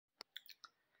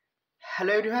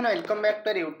Hello everyone welcome back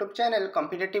to YouTube channel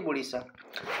competitive Odisha.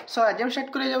 सो आज हम start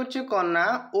कर जाउछि कोन ना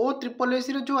ओ ट्रिपल एस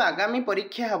रो जो आगामी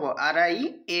परीक्षा हबो RI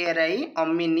ARY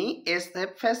Amini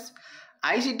SFS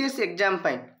ICDS exam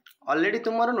पई ऑलरेडी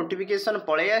तुमरो नोटिफिकेशन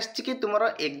पळे आछि कि तुमरो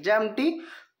एग्जाम टी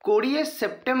 20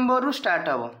 सेप्टेम्बर रु स्टार्ट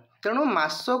हबो। तेणु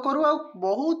मासो करू आ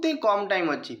बहुत ही कम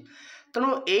टाइम अछि।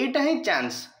 तेणु एटा ही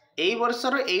चांस एई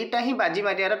वर्षर एटा ही बाजी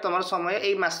मारियार तुमरो समय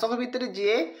एई मासक भितर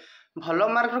जे भलो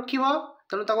मार्क रखिबो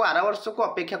तेणु ताको आर वर्ष को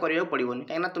अपेक्षा करिया पड़िबोनी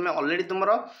कहीं तुम्हें ऑलरेडी तुम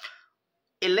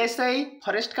LSI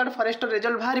forest card forest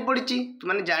result बाहरी पड़ी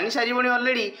तुमने जानी सारी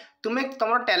ऑलरेडी तुम्हें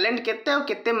तुम टैलेंट केते और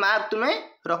केते मार्क तुम्हें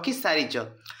रखी सारीच।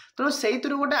 तेणु से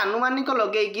गोटे आनुमानिक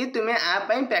लगे तुम्हें आप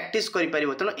प्रैक्टिस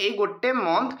कर तेणु ये गोटे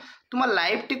मंथ तुम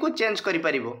लाइफ टी को चेंज कर।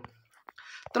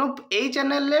 तेणु यही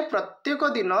चैनल प्रत्येक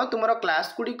दिन तुम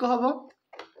क्लास गुड़िक हम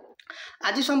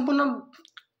आज संपूर्ण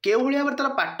के भाव तार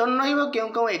पैटर्न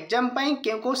रो एग्जाम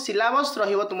क्यों सिलेबस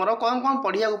तुम कौन कौन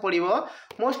पढ़िया पड़ो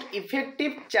मोस्ट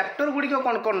इफेक्टिव चैप्टर गुड़िक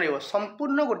कौन कौन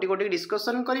संपूर्ण गोटी गोटी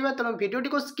डिस्कसन करवा। तेणु भिडियोटी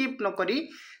को स्किप नक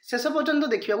शेष पर्यंत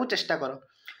देखा चेष्टा कर।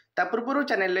 ता पूर्व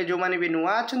चैनल जो मैंने भी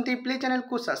नुआ अच्छा प्लीज चैनल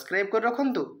को सब्सक्राइब कर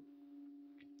रखु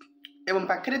एवं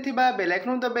पाखे बेल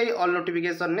आइकन दबाई ऑल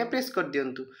नोटिफिकेशन ने प्रेस कर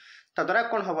दिंतु। तद्वारा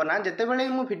कौन हम ना जितेबाला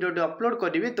मु भिडियोटी अपलोड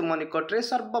करी तुम निकट में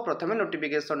सर्वप्रथम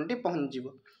नोटिफिकेशन टी पहुँच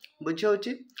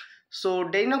बुझे। सो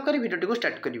डे नक भिडियोटी को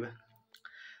स्टार्ट करवा।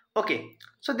 ओके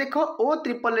सो देख ओ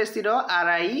triple S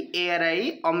RI ARY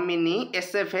Amini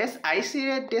SFS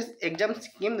ICDS exam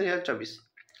scheme 2024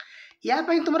 या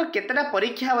तुम केतेटा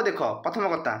परीक्षा हम देख। प्रथम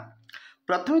कथा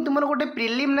प्रथम तुम गोटे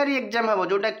प्रिलिमिनारी एग्जाम हम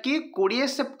जोटा कि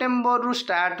 20 सेप्टेम्बर रु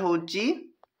स्टार्ट होची।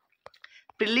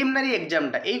 प्रिलिमिनारी एग्जाम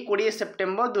टा 20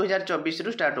 सेप्टेम्बर 2024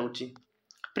 रु स्टार्ट होची।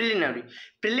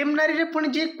 प्रिलिमिनारी रे पुणी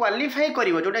जे क्वालिफाई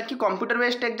करिवो जोटा कि कंप्यूटर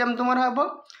बेस्ड एग्जाम तुम हम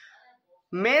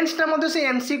मेन्स टा मध्य से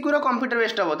एमसीक्यू रो कंप्यूटर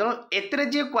बेस्ड हम। तेणु एथिरे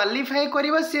जे क्वालिफाई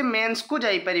करिवो से मेन्स को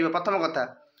जाई परिवो। प्रथम कथा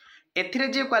एथिरे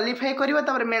जे क्वालिफाई करिवो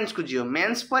तापर मेन्स को जियो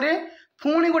मेन्स परे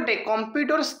पुणी गोटे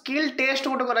कंप्यूटर स्किल टेस्ट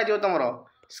गोटे करा जिवो। तुमरो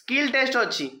स्किल टेस्ट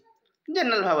अछि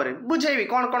जनरल भाव में बुझेबी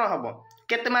कौन कौन हम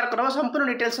केते मार्क हम संपूर्ण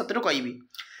डिटेल्स सतरो कहबी।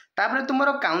 तापर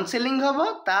तुमरो काउंसलिंग हम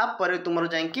तापर तुमरो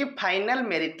जाइए फाइनल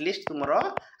मेरिट लिस्ट तुमरो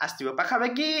आसो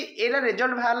पाखापाखि एरा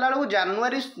रिजल्ट बाहर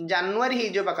जानुआरी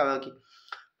हो पाखापाखि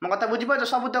मो कथा बुझीपार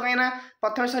सब तो कहीं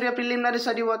प्रथम sir preliminary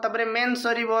sir main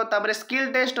sir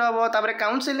skill test हम तापर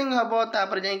काउंसलिंग हम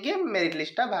तापर जाइए मेरिट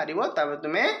लिस्ट बाहर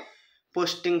तुम्हें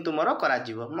पोस्टिंग तुमरो करा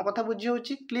जीवो। मो कथा बुझी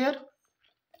होची क्लियर।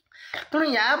 तेणु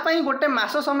यापाई गोटे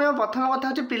मास समय प्रथम कथा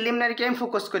हूँ प्रिलिमिनारी के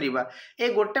फोकस करवा। ये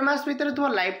गोटे मास भितर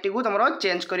तुम लाइफ टी को तुम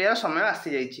चेंज कर समय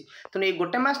आसी जाइए। तेणु ये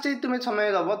गोटे मास तुम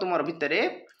समय दब तुम भितर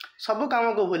सब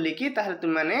कम को भूलिकी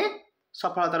तुमने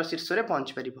सफलतार शीर्ष में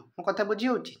पहुँच पार। मो कथा बुझी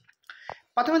होची।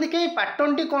 प्रथम देखिए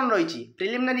पैटर्न टी कौन रही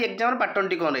प्रिलिमिनारी एग्जाम पैटर्न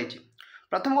टी कौन रही।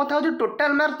 प्रथम कथा हूँ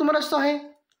टोटाल मार्क तुम 100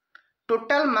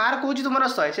 टोटाल मार्क हूँ तुम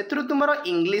 100 से तुम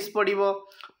इंग्लिश पढ़ो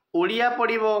ओडिया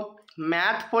पढ़ो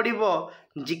मैथ पढ़ो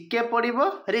जीके पढ़ो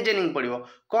रीजनिंग पढ़ो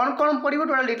कौन कौन पढ़ो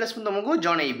टोटाल डिटेल्स तुमको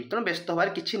जनइबी। तेणु व्यस्त हबार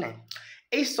किसी ना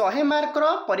यही 100 मार्क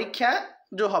परीक्षा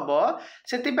जो हम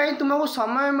से तुमको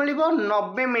समय मिल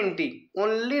 90 मिनिट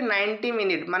ओनली 90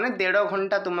 मिनिट माने 1.5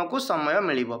 घंटा तुमको समय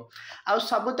मिल आ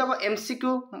सबतक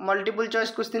एमसीक्यू मल्टीपल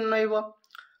चॉइस क्वेश्चन रहिबो।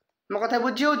 मो कथा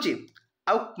बुझी होची।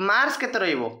 आ मार्क्स केते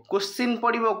रहिबो क्वेश्चन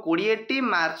पढ़ो 20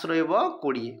 मार्क्स रहिबो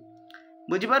 20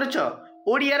 बुझी पारुछ।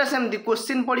 ओडिया सेमती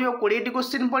क्वेश्चन पढ़ो 20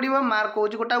 क्वेश्चन पढ़ो मार्क हो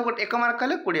गोटा गोटे 1 मार्क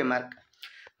कले 20 मार्क।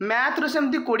 मैथ रो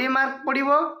सेमती 20 मार्क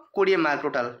पढ़ो 20 मार्क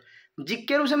टोटाल।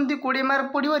 जीके रू सेमती 20 मार्क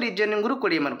पढ़ो रीजनिंग रू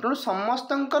 20 मार्क। तेणु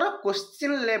समस्तंकर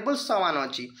क्वेश्चन लेवल सामान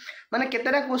अच्छी माने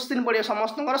केतेटा क्वेश्चन पढ़ो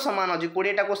समस्तंकर सामान अच्छी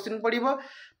 20टा क्वेश्चन पढ़ो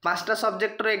 5टा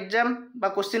सब्जेक्टर एग्जाम बा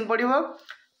क्वेश्चन पढ़ो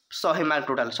 100 मार्क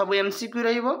टोटाल सब एमसीक्यू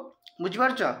रहिबो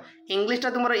बुझिपारछ। इंग्लिश टा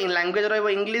तुम लैंग्वेज रहिबो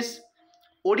इंग्लिश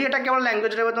ओडिया केवल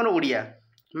लैंग्वेज रहिबो तुम ओडिया।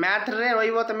 मैथ रे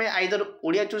रहिबो तुम आइदर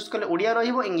ओडिया चूज कले ओडिया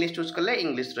रहिबो इंग्लिश चूज कले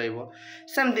इंग्लिश रहिबो।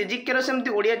 सेमती जीके रो सेमती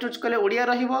ओडिया चूज कले ओडिया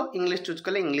रहिबो इंग्लिश चूज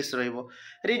कले इंग्लिश रहिबो।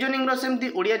 रीजनिंग रो सेमती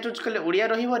ओडिया चूज कले ओडिया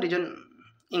रहिबो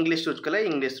इंग्लिश चूज कले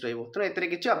इंग्लिश रहिबो। तेणु एतरे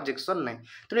किछि ऑब्जेक्शन नै।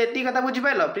 तेणु एति कथा बुझि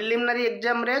पाइलो प्रिलिमिनारी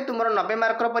एग्जाम रे तुमरो 90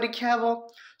 मार्क रो परीक्षा हबो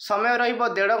समय रहिबो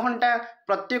 1.5 घंटा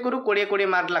प्रत्येक रु 20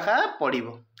 मार्क लाखा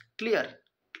पड़िबो क्लियर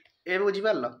ए बुझि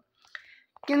पाइलो।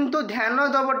 किंतु ध्यान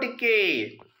दबो टिके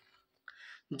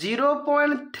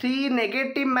 0.3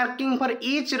 negative marking for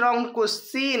each wrong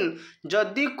question.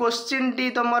 जदि क्वेश्चन टी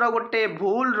तुमर गोटे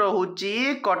भूल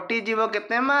रोची कटि जीव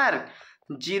केते मार्क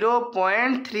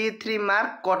 0.33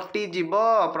 मार्क कटि जीव।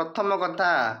 प्रथम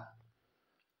कथा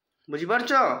बुझी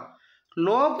पारछ।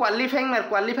 नो क्वालिफाइंग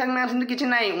मार्क किसी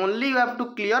ना only you have to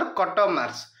clear cut off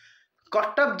marks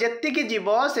cut off जेतिकी जीव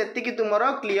सेतिकी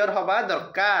तुमर क्लियर हवा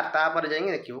दरकार तापर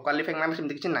जाई देखियो क्वालिफाइंग मार्क्स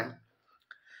सेमति किछि नाही।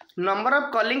 Number of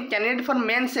calling candidate for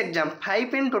mains exam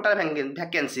 5 in total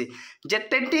vacancy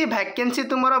जेतेटी vacancy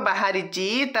तुमर बाहरी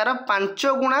तार 5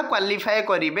 गुणा क्वालिफाई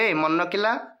करिवे मन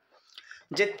रखिला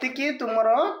जेतिकी तुमर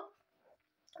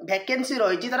वैकेंसी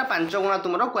रही तार 5 गुणा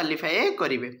तुमर क्वालिफाई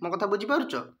करिवे मो कथा बुझी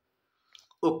पारुछो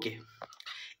ओके।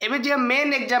 एबे जे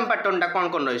मेन एग्जाम पैटर्न कौन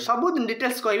कौन रही सब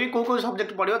डिटेल्स कहबी को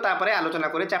सब्जेक्ट पढ़ो तापर आलोचना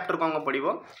करे चैप्टर कौन कौन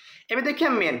पढ़ो। एबे देखिए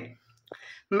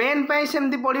मेन पाई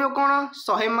सेमती पढ़ो कौन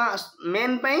 100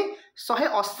 मेन पाई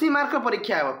 180 मार्क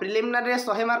परीक्षा हे प्रिलिमिनरी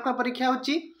 100 मार्क परीक्षा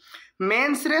होची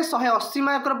मेन्स रे 180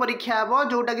 मार्क परीक्षा हे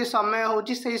जोटा कि समय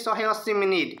होची से 180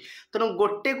 मिनिट तेणु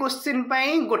गोटे क्वेश्चन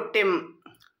पाई गोटे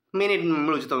मिनिट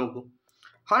मिलुची तुमको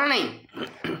हाँ ना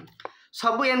नहीं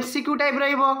सब एमसीक्यू टाइप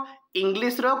रहिबो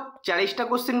इंग्लिश रो 40टा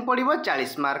क्वेश्चन पड़ो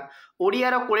 40 मार्क ओडिया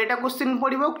रो 20टा क्वेश्चन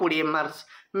पड़ो 20 मार्क्स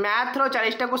मैथ रो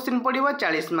 40टा क्वेश्चन पड़ो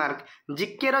 40 मार्क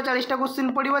जीके रो 40टा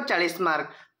क्वेश्चन पड़ो 40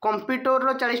 मार्क कंप्यूटर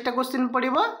रो 40टा क्वेश्चन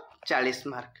पड़ो 40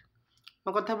 मार्क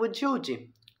मो कथा बुझी होची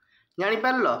जानि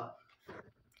पारलो।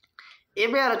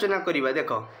 एबे आलोचना करिबा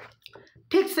देखो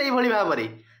ठीक सही भली भाव रे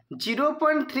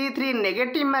 0.33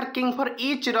 negative marking for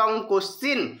each wrong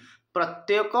question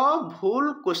प्रत्येक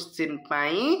भूल क्वेश्चन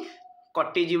पाई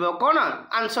कटिजीव कौन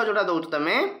आंसर जोटा दौच तुम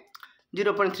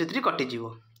 0.33 कटिजीव।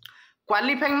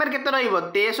 क्वालिफाइंग मार्क केते रहिबो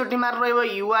 63 मार्क रहिबो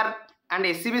यूआर एंड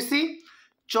एससीबीसी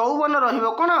 54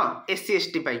 रहिबो कौन एससी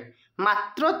एसटी पाई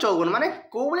मात्र 54 माने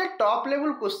को बले टॉप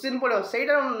लेवल क्वेश्चन पड़ो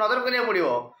सेटा नजर करिया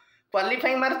पड़िबो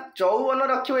क्वालिफाइंग मार्क 54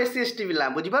 रखियो एससी एसटी पिला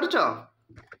बुझी पारुछो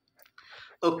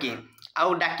ओके।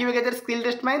 आउ डाकिबे केते स्किल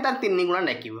टेस्ट में तार 3 गुणा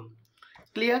डाकिबो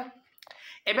क्लियर।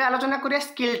 एबे आलोचना करिया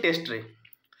स्किल टेस्ट रे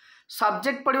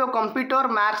सब्जेक्ट पड़ो कंप्यूटर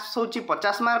मार्क्स होची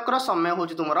 50 मार्क रो समय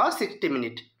होची तुमरो 60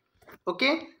 मिनिट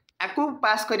ओके। आकु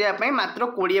पास करिया पई मात्र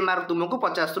 20 मार्क तुमको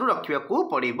 50 रु रखिया को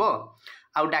पड़िबो।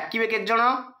 आउ डाकिबे के जण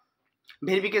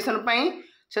वेरिफिकेशन पई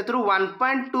सेतरु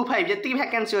 1.25 जेतिकी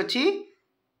वैकेंसी अछि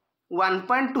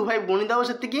 1.25 गुणी दव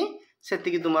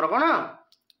सेतिकी तुमरो कोन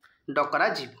डकरा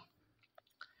जीवो।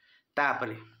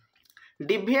 तापरे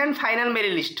division final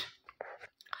merit list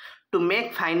to make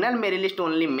final merit list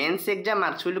only mains exam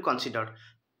marks will considered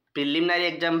preliminary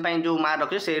exam पाई जो मार्क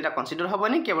रखियो सेटा कंसीडर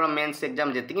होबनी केवल मेंस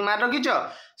एग्जाम जेतिकी मार्क रखियो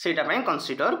सेटा पाई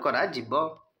कंसीडर करा जीवो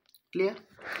क्लियर।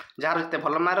 जार जते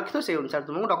भलो मार्क रखियो से अनुसार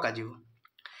तुमको डका जीवो।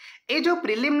 ए जो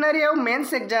प्रिलिमिनरी और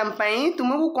मेंस एग्जाम पाई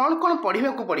तुमको कौन कौन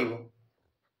पढ़िबा को पड़िबो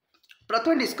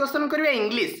प्रथम डिस्कशन करबा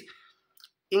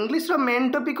इंग्लिश रो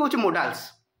मेन टॉपिक होच मॉडल्स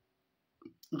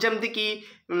जमती कि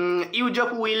यूज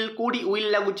ऑफ विल कोडी विल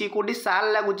लागुची कोडी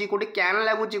साल लागुची कोडी कैन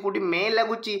लागुची कोडी मे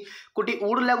लागुची कोडी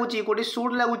वुड लागुची कोडी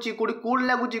शुड लागुची कोडी कुड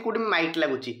लागुची कोडी माइट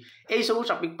लागुची एई सब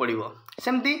टॉपिक पड़िबो।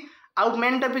 सेमती आउ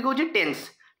मेन टॉपिक होची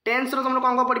टेंस रो तुम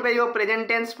कोन पढ़ि पाइबो present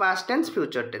tense past tense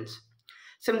future tense.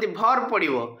 सेमती वर्ब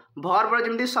पड़िबो वर्ब रो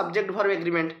जेमती सब्जेक्ट वर्ब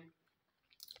एग्रीमेंट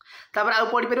तापर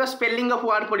आउ पढ़ि परिबो स्पेलिंग ऑफ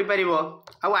वर्ड पढ़ि परिबो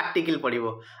आउ article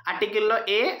पढ़िबो article row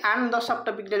A and the sub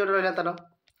topic जो रहला तार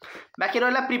बाकी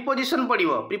रहा प्रिपोजिशन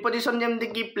पड़ो प्रिपोजिशन जमती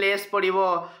कि प्लेस पड़ो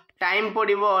टाइम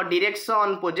पड़ो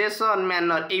डायरेक्शन पोजेशन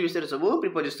मैनर ये विषय सब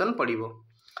प्रिपोजिशन पड़ो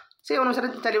से अनुसार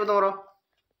चलो तुम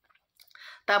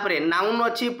तापर नाउन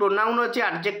अच्छी प्रोनाउन अच्छी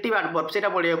एडजेक्टिव एडवर्ब से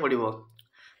पढ़ा पड़ो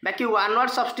बाकी वन वर्ड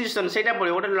सब्स्टिट्यूशन से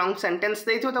पड़ो गोटे लॉन्ग सेंटेंस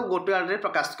देइथो तो गोटे वर्ड रे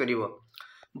प्रकाश करिवो।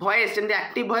 वॉइस जमती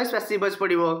एक्टिव वॉइस पैसिव वॉइस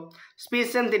पड़ो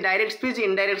स्पीच जमती डायरेक्ट स्पीच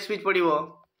इनडायरेक्ट स्पीच पड़ो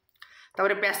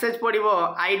तापर पैसेज पड़ो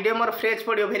आइडियम और फ्रेज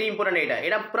पड़ो वेरी इंपोर्टेंट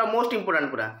एटा पूरा मोस्ट इंपोर्टेंट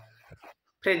पूरा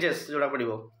फ्रेजेस जोड़ा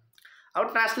पड़ो आउ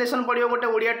ट्रांसलेशन पड़ो गोटे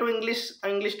Odia to English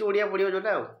English to Odia पड़ो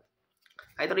जोटा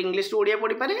आई तो इंग्लिश टू ओडिया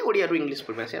पढ़ी पारे ओडिया टू इंग्लिश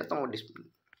पढ़ी पारे तुम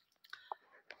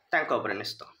तांको ऊपर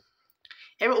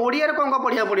निश्चित। एबे ओडिया रे कोन को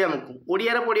पढ़िया पड़ियो हमकु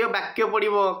ओडिया रे पड़ियो वाक्य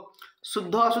पड़ियो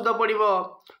शुद्ध अशुद्ध पड़ियो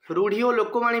रूढ़ी और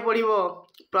लोकवाणी पड़ियो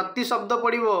प्रति शब्द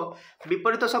पड़ियो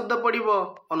विपरीत शब्द पड़ियो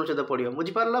अनुच्छेद पड़ियो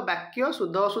बुझी पारलो वाक्य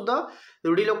शुद्ध अशुद्ध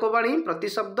रूढ़ी लोकवाणी प्रति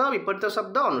शब्द विपरीत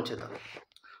शब्द अनुच्छेद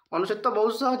अनुच्छेद तो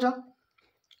बहुत सहज।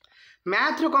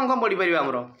 मैथ रो कोन पढ़ी परिबा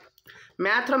हमरो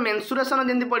मैथ रो मेंसुरेशन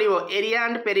जेंति पड़ियो area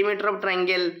and perimeter of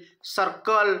triangle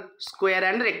circle square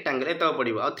and rectangle एतो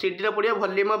पड़ियो और 3D रो पड़ियो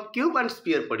volume of cube and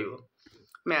sphere पड़ियो।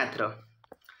 Math row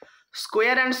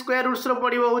square and square roots रो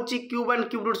पड़ियो होची क्यूब एंड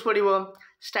क्यूब रूट्स पड़ियो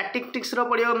स्टैटिस्टिक्स रो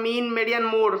पड़ियो मीन मीडियन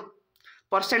मोड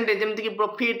परसेंटेज जेमति कि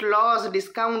profit loss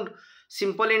discount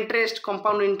simple interest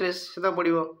compound interest सेतो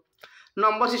पड़ियो।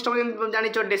 Number system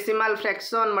जानिचो decimal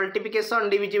fraction multiplication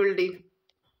divisibility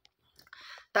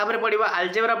तापर पड़ियो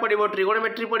अलजेब्रा पड़ियो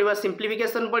ट्रिगोनोमेट्री पड़ियो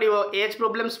सिंप्लिफिकेशन पड़ियो एज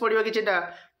प्रॉब्लम्स पड़ियो किछटा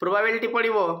प्रोबेबिलिटी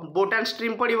पड़ियो बोट एंड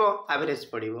स्ट्रीम पड़ियो एवरेज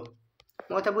पड़ियो।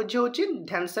 मो कथा बुझी होची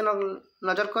ध्यान से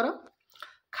नजर करो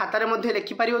खातार मध्य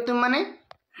लिखिपार तुम मैंने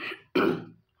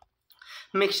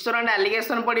मिक्सचर एंड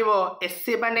एलिगेशन पढ़ो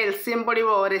एचसीएफ एंड एलसीएम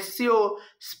पढ़ो ratio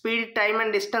speed time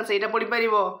and distance यहाँ पढ़ी पार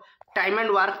टाइम एंड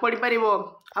वर्क पढ़ी पार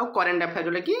आउ करेन्ट अफेयर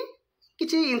जोटा कि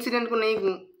किसी इनसीडेंट को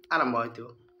नहीं आरंभ हो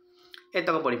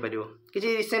एतक पढ़ी पार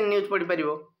किसी रिसेंट न्यूज पढ़ी पार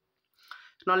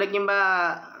ना कि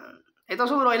एत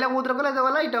सब रहा बहुत गला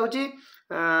गला यहाँ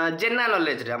हूँ जेनराल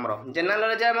नॉलेज रे हमर जेनराल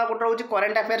नॉलेज आम गोटे रोचे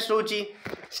current affairs रोची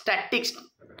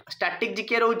static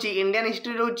GK रोची Indian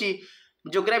history रोची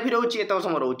geography रोची एत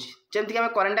सब रोची जमती आम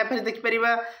करेन्ट अफेयर्स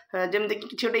देखिपर जमती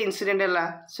किसी गोटे इनसीडेंट है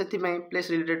से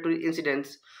place related to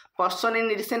इनसीडेंट्स person in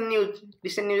recent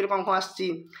news कौन कौन आसी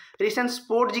रिसेंट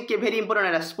स्पोर्ट जीके भेरी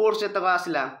इंपोर्टेंट है स्पोर्ट्स एतक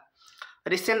आसला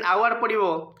रिसेंट अवार्ड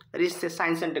पढ़ो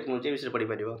साइंस एंड टेक्नोलॉजी विषय पढ़ी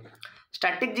पार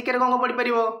स्टैटिक जीके कौन पढ़ी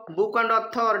पार book and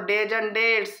author days and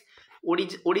dates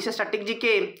Odisha static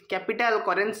GK capital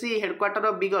currency headquarter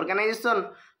of big organisation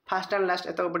fast and last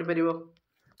एतक पढ़ी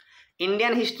पार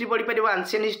इंडियन हिस्ट्री पढ़ी पार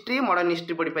ancient history modern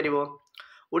history पढ़ी पार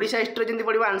Odisha history जमी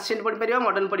पढ़ो एंशिएंट पढ़ी पार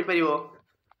मॉडर्न पढ़ी पार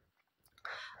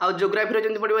आउ जियोग्राफी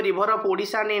जमी पढ़ो river of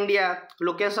Odisha and India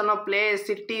location of place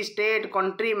city state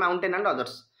country mountain and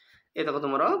others एतक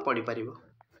तुम पढ़ी पार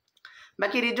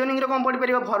बाकी रिजनिंग कौन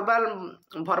पढ़ी पार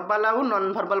भर्बाल आउ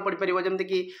नॉन भर्बाल पढ़ी पार जमती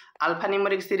कि alpha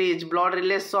numeric series blood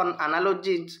relation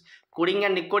analogies coding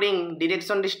and decoding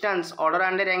direction distance order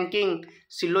and ranking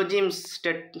सिलोजिम्स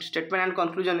statement and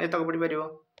conclusion एतक पढ़ी पार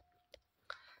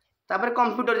तापर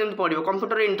कंप्यूटर जमी पढ़ो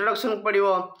कंप्यूटर इंट्रोडक्शन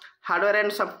पढ़ो हार्डवेयर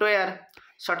एंड सॉफ्टवेयर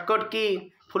शॉर्टकट की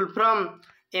फुल फ्रॉम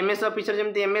एमएस ऑफिसर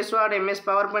जमी MS word MS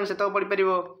power point से पढ़ी पार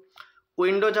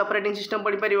Windows operating system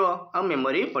पढ़ी पार आ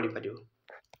मेमोरी पढ़ी पार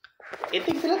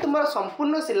एति तुम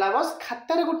संपूर्ण सिलेबस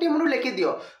खातार गोटे मुझे लिखि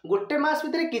दियो गोटे मास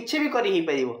भितर किसी भी कर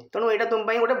तेणु यहाँ तुम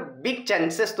गोटे बिग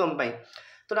चांसेस तुम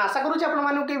तेणु आशा करुँच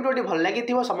आपको भिडियो भल लगी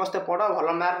समस्त पढ़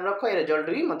भल मार्क रख ये रिजल्ट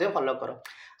भी फॉलो कर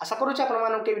आशा करुँच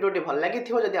आपको भिडियो भल लगी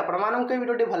जब आपको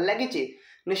भिडियो भल लगी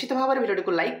निश्चित भाव में भिडियो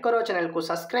को लाइक कर चैनल को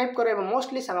सब्सक्राइब कर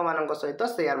मोस्टली सांग सहित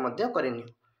शेयर करनी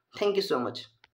थैंक यू सो मच।